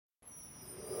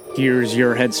Here's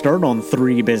your head start on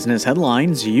 3 business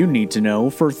headlines you need to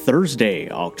know for Thursday,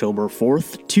 October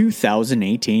 4th,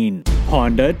 2018.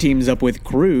 Honda teams up with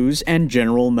Cruise and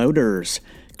General Motors.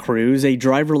 Cruise, a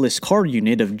driverless car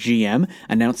unit of GM,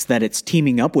 announced that it's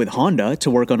teaming up with Honda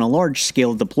to work on a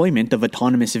large-scale deployment of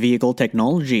autonomous vehicle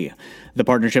technology. The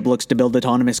partnership looks to build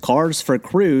autonomous cars for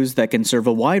Cruise that can serve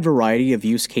a wide variety of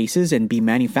use cases and be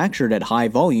manufactured at high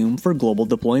volume for global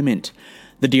deployment.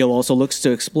 The deal also looks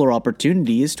to explore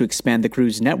opportunities to expand the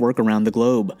Cruise network around the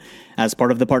globe. As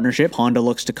part of the partnership, Honda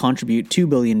looks to contribute $2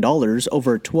 billion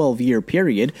over a 12-year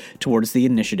period towards the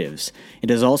initiatives. It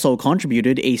has also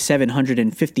contributed a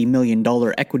 $750 million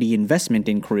equity investment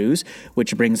in Cruise,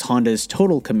 which brings Honda's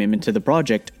total commitment to the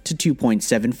project to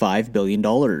 $2.75 billion.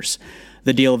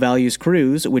 The deal values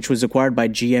Cruise, which was acquired by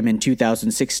GM in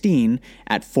 2016,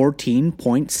 at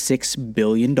 $14.6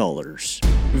 billion.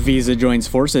 Visa joins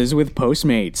forces with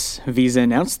Postmates. Visa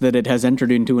announced that it has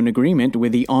entered into an agreement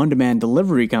with the on-demand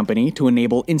delivery company to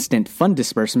enable instant fund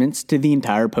disbursements to the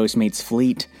entire Postmates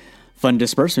fleet. Fund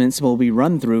disbursements will be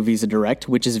run through Visa Direct,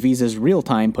 which is Visa's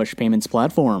real-time push payments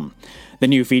platform. The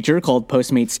new feature, called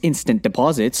Postmates Instant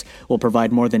Deposits, will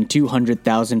provide more than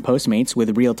 200,000 Postmates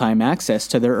with real-time access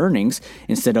to their earnings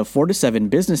instead of 4 to 7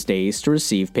 business days to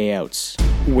receive payouts.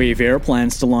 Wayfair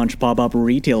plans to launch pop-up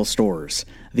retail stores.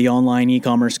 The online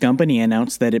e-commerce company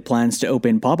announced that it plans to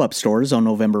open pop-up stores on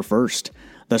November 1st.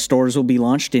 The stores will be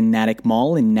launched in Natick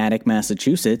Mall in Natick,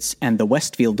 Massachusetts, and the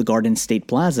Westfield Garden State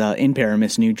Plaza in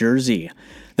Paramus, New Jersey.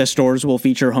 The stores will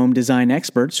feature home design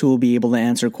experts who will be able to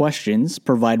answer questions,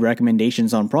 provide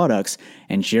recommendations on products,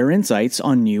 and share insights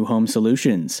on new home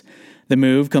solutions. The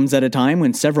move comes at a time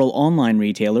when several online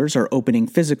retailers are opening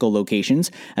physical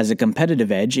locations as a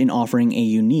competitive edge in offering a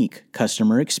unique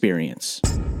customer experience.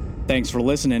 Thanks for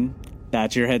listening.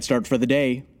 That's your head start for the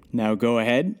day. Now go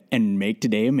ahead and make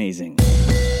today amazing.